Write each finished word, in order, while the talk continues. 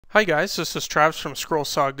Hi guys, this is Travis from Scroll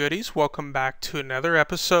Saw Goodies. Welcome back to another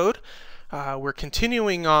episode. We're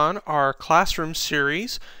continuing on our classroom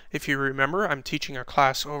series. If you remember, I'm teaching a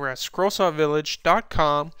class over at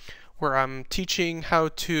scrollsawvillage.com where I'm teaching how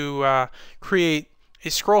to create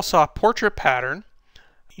a scroll saw portrait pattern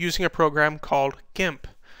using a program called GIMP.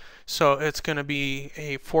 So it's going to be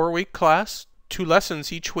a 4-week class, 2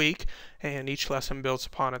 lessons each week, and each lesson builds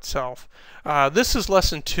upon itself. This is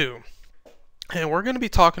lesson 2. And we're going to be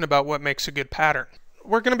talking about what makes a good pattern.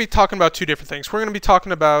 We're going to be talking about 2 different things. We're going to be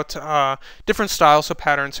talking about different styles of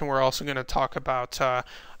patterns, and we're also going to talk about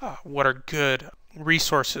what are good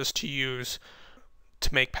resources to use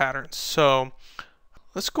to make patterns. So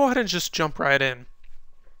let's go ahead and just jump right in.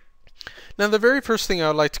 Now, the very first thing I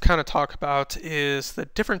would like to kind of talk about is the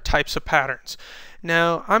different types of patterns.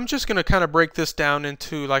 Now, I'm just going to kind of break this down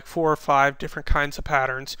into like 4 or 5 different kinds of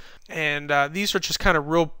patterns, and these are just kind of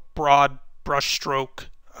real broad brushstroke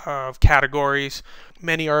of categories.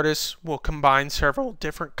 Many artists will combine several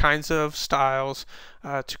different kinds of styles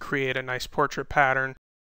to create a nice portrait pattern.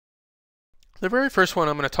 The very first one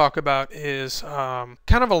I'm going to talk about is kind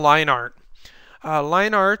of a line art.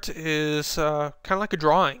 Line art is kind of like a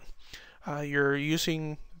drawing. You're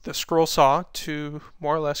using the scroll saw to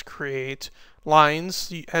more or less create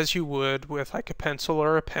lines as you would with like a pencil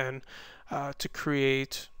or a pen to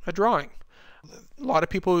create a drawing. A lot of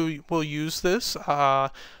people will use this.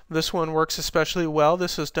 This one works especially well.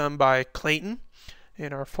 This is done by Clayton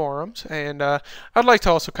in our forums. And I'd like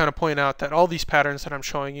to also kind of point out that all these patterns that I'm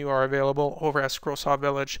showing you are available over at Scroll Saw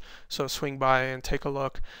Village, so swing by and take a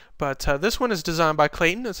look. But this one is designed by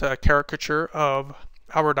Clayton. It's a caricature of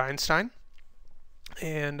Albert Einstein.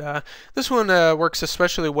 And this one works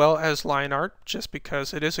especially well as line art just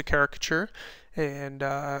because it is a caricature, and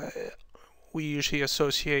we usually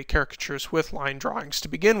associate caricatures with line drawings to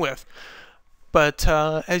begin with. But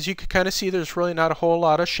as you can kind of see, there's really not a whole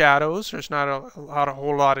lot of shadows. There's not a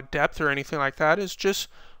whole lot of depth or anything like that. It's just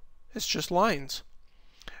lines.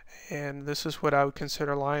 And this is what I would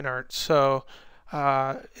consider line art. So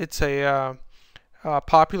it's a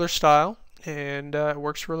popular style, and it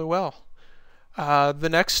works really well. The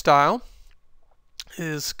next style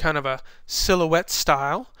is kind of a silhouette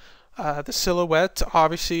style. The silhouette,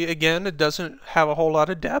 obviously, again, it doesn't have a whole lot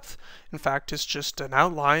of depth. In fact, it's just an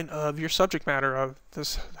outline of your subject matter.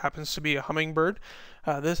 This happens to be a hummingbird.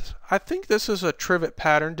 I think this is a trivet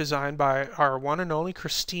pattern designed by our one and only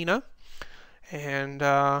Christina, and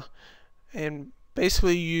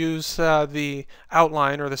basically use the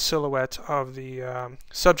outline or the silhouette of the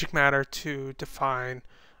subject matter to define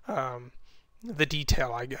the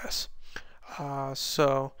detail, I guess.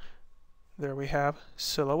 So there we have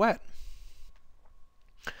silhouette.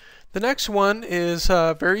 The next one is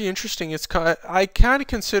very interesting. I kind of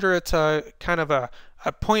consider it kind of a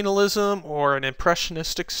pointillism or an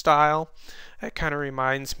impressionistic style. It kind of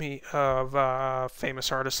reminds me of famous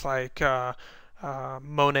artists like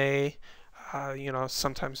Monet. You know,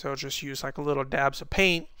 sometimes they'll just use like little dabs of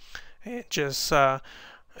paint and just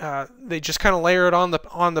they just kind of layer it on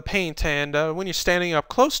the paint, and when you're standing up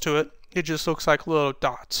close to it, it just looks like little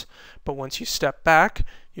dots. But once you step back,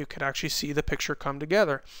 you can actually see the picture come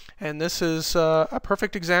together. And this is a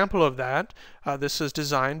perfect example of that. This is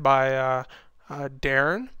designed by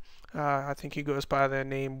Darren. I think he goes by the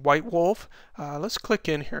name White Wolf. Let's click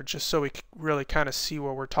in here just so we can really kind of see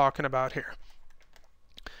what we're talking about here.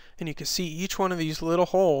 And you can see each one of these little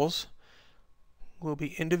holes will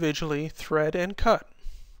be individually thread and cut.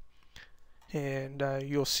 And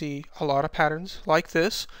you'll see a lot of patterns like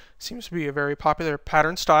this. Seems to be a very popular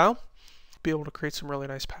pattern style. Be able to create some really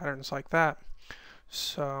nice patterns like that.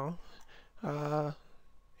 So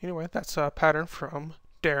anyway, that's a pattern from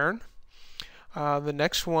Darren. The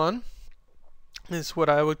next one is what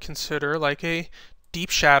I would consider like a deep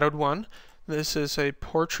shadowed one. This is a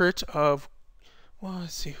portrait of, well,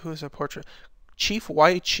 let's see, who is a portrait? Chief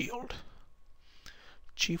White Shield.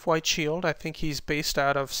 Chief White Shield, I think he's based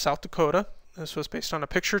out of South Dakota. This was based on a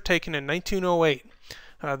picture taken in 1908.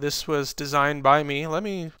 This was designed by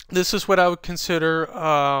me. This is what I would consider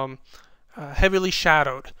heavily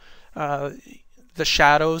shadowed. The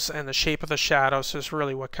shadows and the shape of the shadows is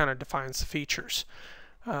really what kind of defines the features.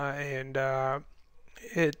 And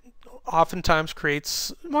it oftentimes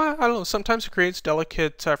creates, well, I don't know, sometimes it creates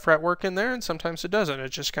delicate fretwork in there, and sometimes it doesn't. It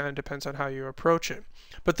just kind of depends on how you approach it.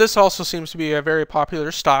 But this also seems to be a very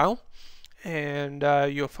popular style, and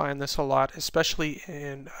you'll find this a lot, especially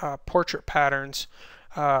in portrait patterns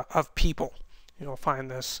of people. You'll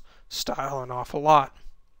find this style an awful lot.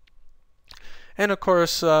 And of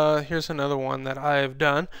course, here's another one that I've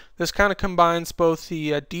done. This kind of combines both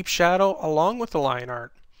the deep shadow along with the line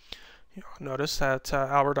art. You'll notice that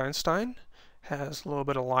Albert Einstein has a little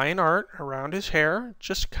bit of line art around his hair,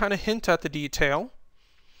 just to kind of hint at the detail,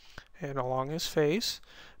 and along his face.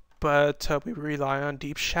 But we rely on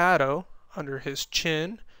deep shadow under his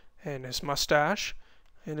chin and his mustache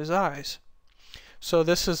and his eyes. So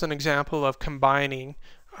this is an example of combining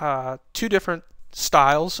two different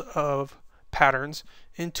styles of patterns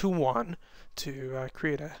into one to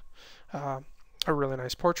create a really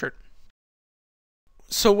nice portrait.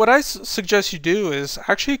 So what I suggest you do is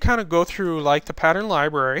actually kind of go through like the pattern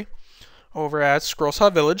library over at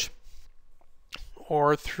Scrollsaw Village,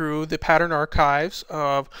 or through the pattern archives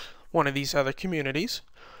of one of these other communities.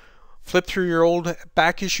 Flip through your old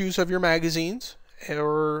back issues of your magazines,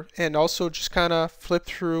 and also just kind of flip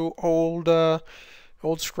through old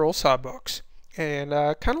Scrollsaw books, and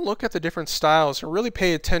kind of look at the different styles and really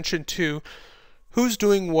pay attention to who's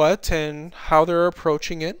doing what and how they're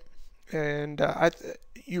approaching it. And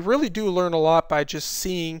you really do learn a lot by just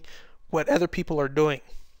seeing what other people are doing.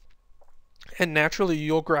 And naturally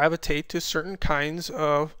you'll gravitate to certain kinds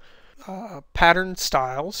of pattern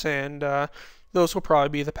styles, and those will probably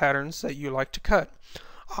be the patterns that you like to cut.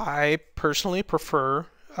 I personally prefer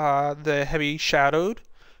the heavy shadowed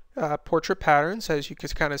portrait patterns, as you can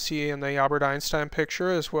kind of see in the Albert Einstein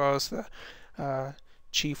picture, as well as the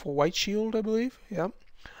Chief White Shield, I believe. Yeah.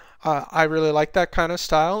 I really like that kind of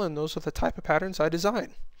style, and those are the type of patterns I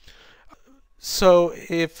design. So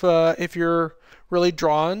if you're really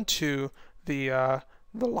drawn to the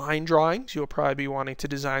line drawings, you'll probably be wanting to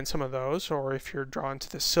design some of those. Or if you're drawn to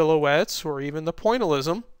the silhouettes or even the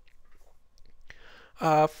pointillism,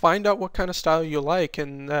 find out what kind of style you like,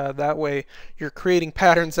 and that way you're creating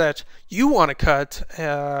patterns that you want to cut,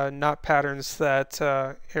 not patterns that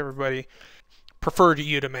everybody preferred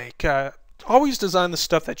you to make. Always design the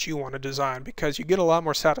stuff that you want to design, because you get a lot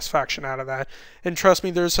more satisfaction out of that. And trust me,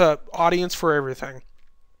 there's an audience for everything.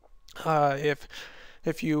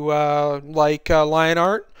 If you like line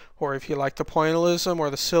art, or if you like the pointillism or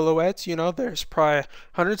the silhouettes, you know, there's probably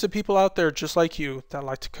hundreds of people out there just like you that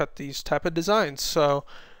like to cut these type of designs. So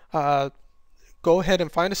go ahead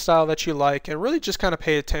and find a style that you like, and really just kind of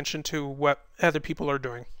pay attention to what other people are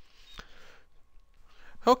doing.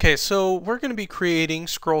 Okay, so we're going to be creating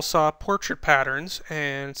Scrollsaw portrait patterns,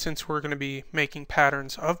 and since we're going to be making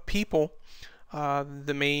patterns of people,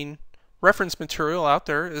 the main reference material out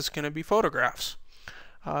there is going to be photographs.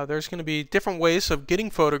 There's going to be different ways of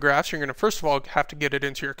getting photographs. You're going to first of all have to get it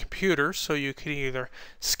into your computer, so you can either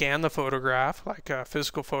scan the photograph like a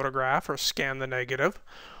physical photograph, or scan the negative,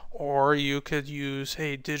 or you could use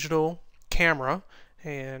a digital camera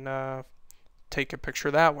and take a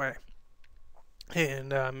picture that way,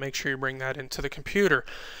 and make sure you bring that into the computer.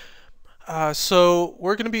 So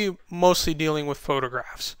we're going to be mostly dealing with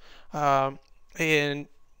photographs, and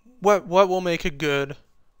what will make a good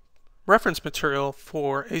reference material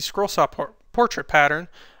for a Scrollsaw portrait pattern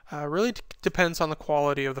really depends on the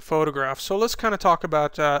quality of the photograph. So let's kind of talk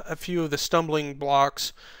about a few of the stumbling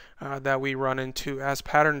blocks that we run into as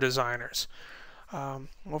pattern designers.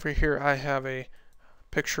 Over here I have a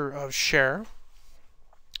picture of Cher.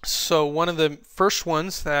 So one of the first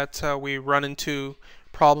ones that we run into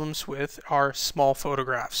problems with are small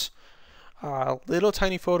photographs. Little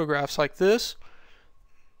tiny photographs like this,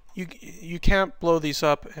 you can't blow these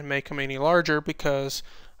up and make them any larger, because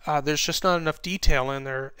there's just not enough detail in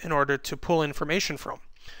there in order to pull information from.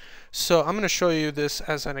 So I'm going to show you this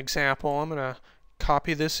as an example. I'm going to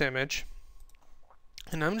copy this image,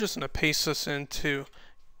 and I'm just going to paste this into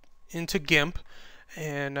GIMP.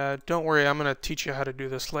 And don't worry, I'm going to teach you how to do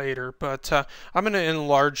this later, but I'm going to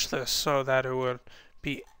enlarge this so that it would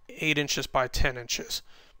be 8 inches by 10 inches.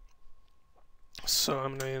 So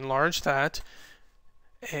I'm going to enlarge that,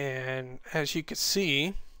 and as you can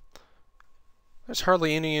see, there's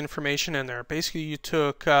hardly any information in there. Basically, you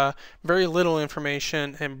took very little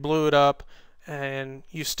information and blew it up, and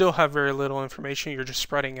you still have very little information. You're just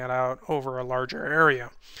spreading it out over a larger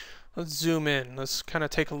area. Let's zoom in. Let's kind of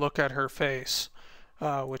take a look at her face,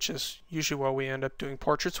 which is usually what we end up doing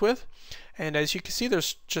portraits with. And as you can see,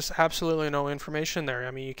 there's just absolutely no information there.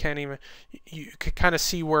 I mean, you can't even, you could kind of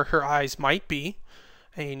see where her eyes might be,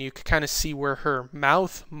 and you could kind of see where her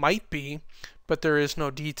mouth might be, but there is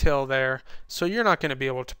no detail there. So you're not going to be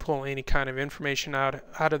able to pull any kind of information out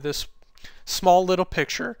of this small little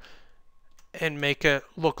picture and make it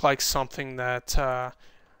look like something that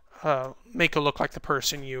make it look like the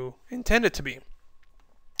person you intend it to be.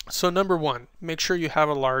 So number one, make sure you have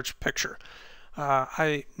a large picture.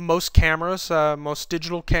 Most cameras, most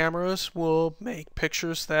digital cameras will make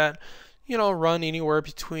pictures that, you know, run anywhere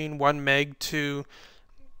between 1 meg to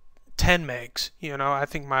 10 megs. You know, I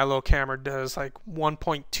think my little camera does like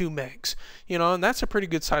 1.2 megs. You know, and that's a pretty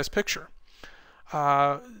good size picture.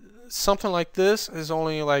 Something like this is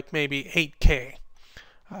only like maybe 8K.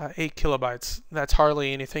 8 kilobytes. That's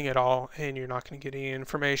hardly anything at all, and you're not going to get any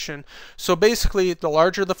information. So basically, the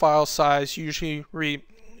larger the file size usually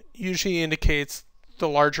indicates the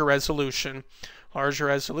larger resolution. Larger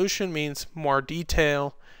resolution means more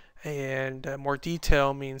detail, and more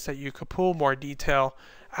detail means that you could pull more detail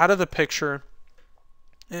out of the picture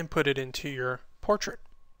and put it into your portrait.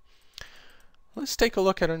 Let's take a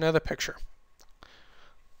look at another picture.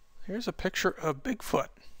 Here's a picture of Bigfoot.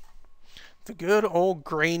 The good old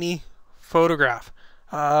grainy photograph.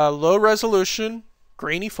 Low resolution,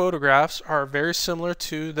 grainy photographs are very similar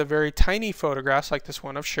to the very tiny photographs like this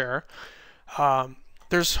one of Cher.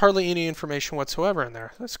 There's hardly any information whatsoever in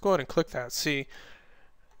there. Let's go ahead and click that. See,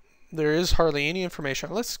 there is hardly any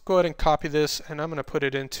information. Let's go ahead and copy this, and I'm going to put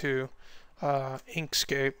it into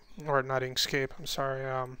Inkscape, or not Inkscape, I'm sorry,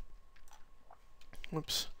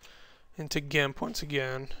 into GIMP once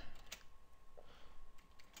again.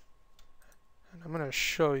 And I'm going to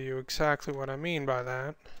show you exactly what I mean by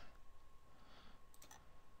that.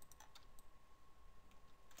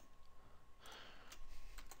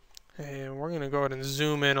 And we're going to go ahead and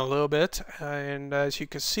zoom in a little bit, and as you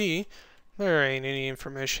can see, there ain't any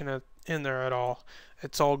information in there at all.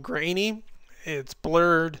 It's all grainy, it's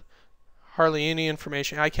blurred, hardly any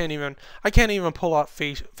information. I can't even pull out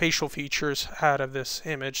facial features out of this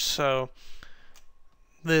image, so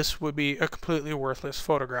this would be a completely worthless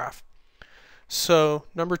photograph. So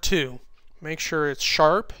number 2, make sure it's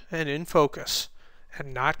sharp and in focus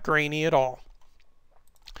and not grainy at all.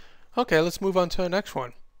 Okay, let's move on to the next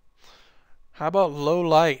one. How about low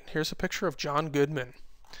light? Here's a picture of John Goodman.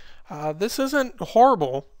 This isn't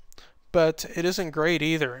horrible, but it isn't great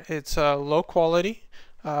either. It's low quality,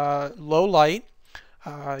 low light,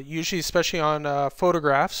 usually especially on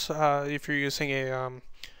photographs. If you're using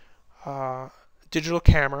a digital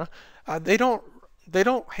camera, they don't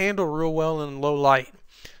handle real well in low light.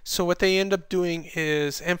 So what they end up doing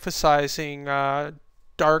is emphasizing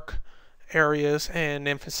dark areas and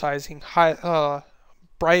emphasizing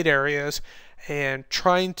bright areas, and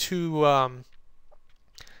trying to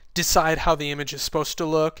decide how the image is supposed to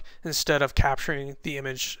look instead of capturing the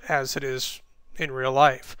image as it is in real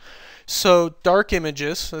life. So dark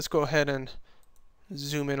images, let's go ahead and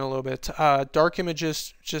zoom in a little bit. Dark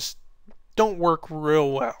images just don't work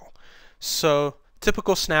real well. So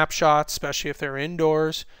typical snapshots, especially if they're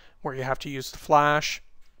indoors where you have to use the flash,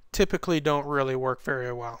 typically don't really work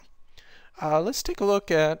very well. Let's take a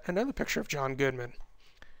look at another picture of John Goodman.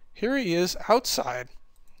 Here he is outside.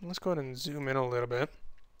 Let's go ahead and zoom in a little bit.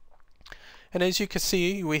 And as you can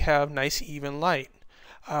see, we have nice even light.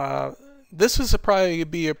 This is probably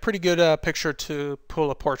be a pretty good picture to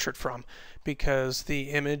pull a portrait from, because the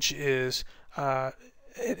image is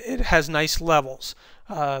it has nice levels.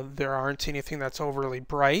 There aren't anything that's overly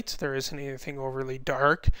bright. There isn't anything overly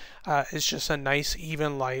dark. It's just a nice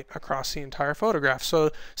even light across the entire photograph.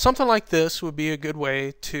 So something like this would be a good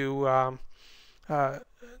way to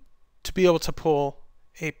be able to pull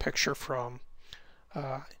a picture from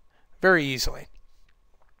very easily.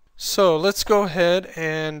 So let's go ahead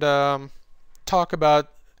and talk about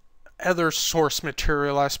other source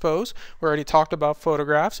material, I suppose. We already talked about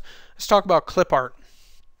photographs. Let's talk about clip art.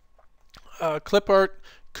 Clip art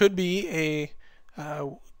could be a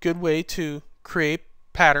good way to create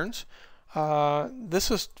patterns. This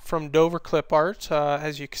is from Dover Clip Art.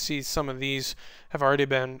 As you can see, some of these have already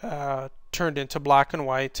been turned into black and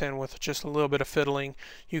white, and with just a little bit of fiddling,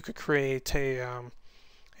 you could create a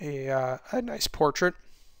nice portrait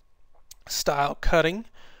style cutting.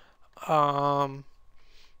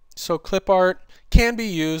 So clip art can be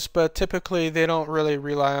used, but typically they don't really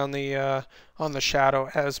rely on the shadow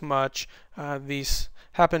as much. These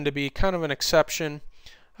happen to be kind of an exception,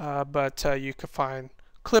 but you could find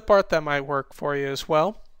clip art that might work for you as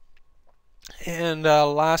well. And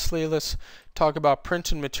lastly, let's talk about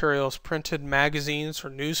printed materials, printed magazines or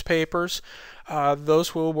newspapers.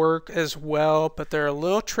 Those will work as well, but they're a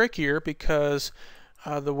little trickier because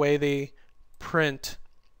the way they print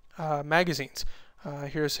magazines.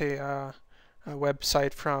 Here's a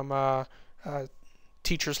website from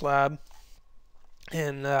Teacher's Lab,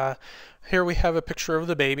 and here we have a picture of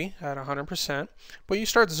the baby at 100%, but you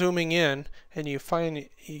start zooming in and you find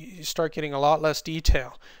you start getting a lot less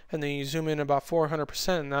detail, and then you zoom in about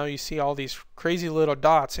 400%, and now you see all these crazy little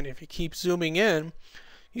dots, and if you keep zooming in,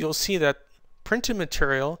 you'll see that printed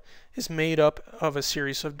material is made up of a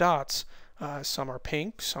series of dots. Some are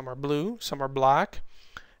pink, some are blue, some are black,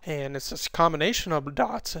 and it's this combination of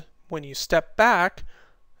dots when you step back,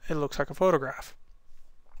 it looks like a photograph.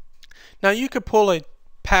 Now you could pull a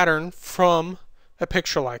pattern from a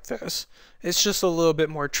picture like this. It's just a little bit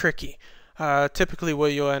more tricky. Typically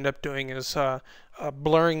what you'll end up doing is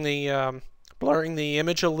blurring the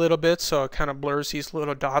image a little bit, so it kind of blurs these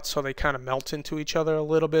little dots so they kind of melt into each other a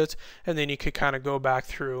little bit, and then you could kind of go back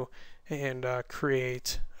through and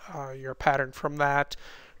create your pattern from that.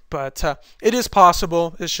 But it is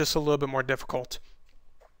possible, it's just a little bit more difficult.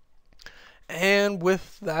 And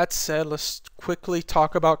with that said, let's quickly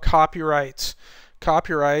talk about copyrights.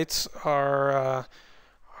 Copyrights are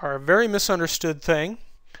a very misunderstood thing,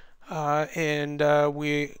 and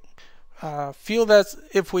we feel that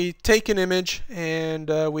if we take an image and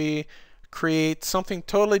we create something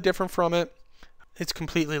totally different from it, it's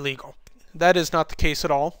completely legal. That is not the case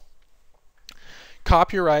at all.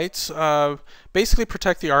 Copyrights basically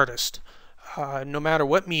protect the artist, no matter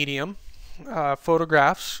what medium,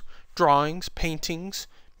 photographs, drawings, paintings,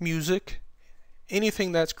 music,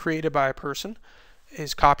 anything that's created by a person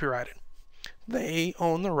is copyrighted. They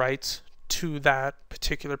own the rights to that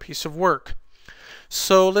particular piece of work.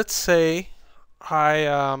 So let's say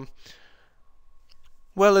let's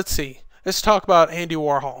talk about Andy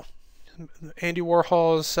Warhol. Andy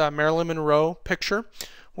Warhol's Marilyn Monroe picture.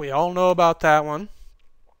 We all know about that one.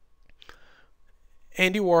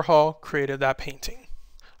 Andy Warhol created that painting.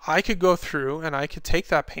 I could go through and I could take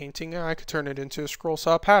that painting and I could turn it into a scroll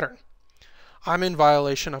saw pattern. I'm in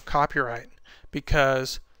violation of copyright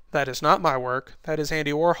because that is not my work, that is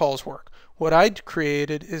Andy Warhol's work. What I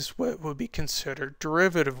created is what would be considered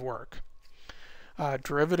derivative work.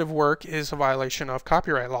 Derivative work is a violation of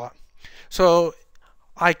copyright law. So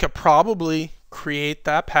I could probably create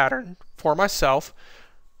that pattern for myself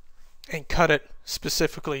and cut it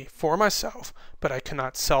specifically for myself, but I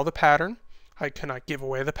cannot sell the pattern, I cannot give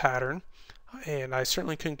away the pattern, and I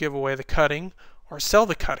certainly couldn't give away the cutting or sell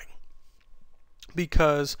the cutting,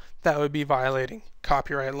 because that would be violating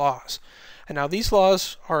copyright laws. And now these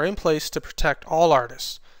laws are in place to protect all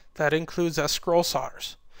artists. That includes us scroll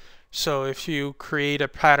sawers. So if you create a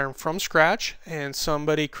pattern from scratch and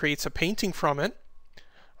somebody creates a painting from it,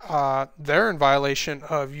 they're in violation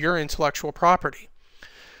of your intellectual property.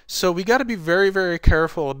 So we got to be very, very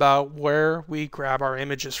careful about where we grab our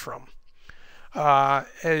images from.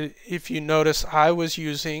 If you notice, I was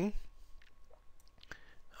using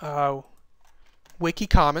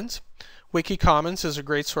Wikicommons. Wikicommons is a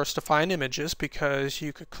great source to find images because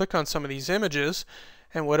you could click on some of these images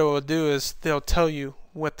and what it will do is they'll tell you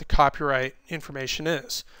what the copyright information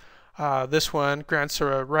is. This one grants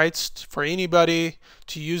the rights for anybody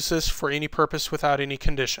to use this for any purpose without any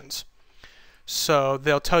conditions. So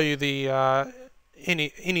they'll tell you the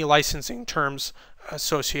any licensing terms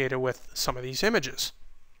associated with some of these images.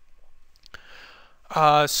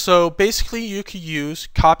 So basically you could use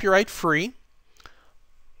copyright free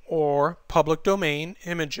or public domain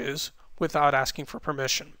images without asking for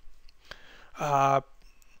permission.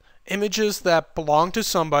 Images that belong to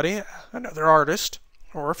somebody, another artist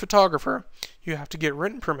or a photographer, you have to get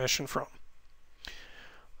written permission from.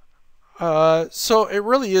 So it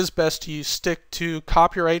really is best to stick to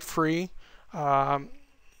copyright free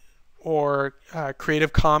or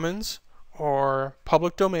Creative Commons or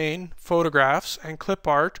public domain photographs and clip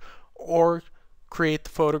art, or create the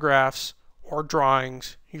photographs or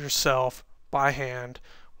drawings yourself by hand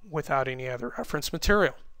without any other reference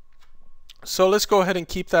material. So let's go ahead and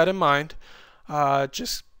keep that in mind.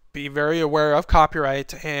 Just be very aware of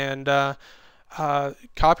copyright, and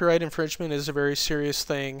copyright infringement is a very serious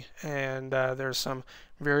thing, and there's some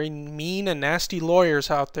very mean and nasty lawyers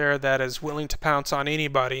out there that is willing to pounce on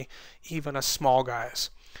anybody, even us small guys.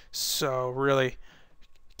 So really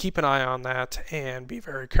keep an eye on that and be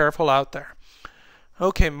very careful out there.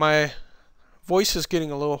 Okay, my voice is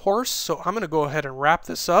getting a little hoarse, so I'm going to go ahead and wrap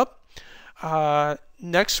this up.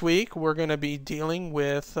 Next week we're going to be dealing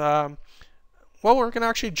with, well, we're going to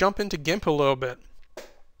actually jump into GIMP a little bit.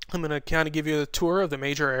 I'm going to kind of give you a tour of the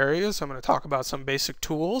major areas. I'm going to talk about some basic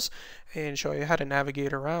tools and show you how to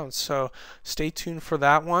navigate around. So stay tuned for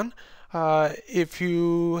that one. If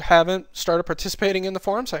you haven't started participating in the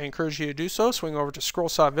forums, I encourage you to do so. Swing over to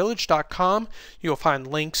scrollsawvillage.com. You'll find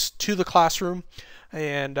links to the classroom,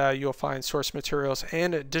 and you'll find source materials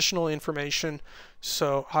and additional information.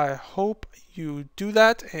 So I hope you do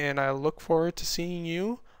that, and I look forward to seeing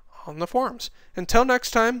you on the forums. Until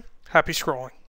next time, happy scrolling.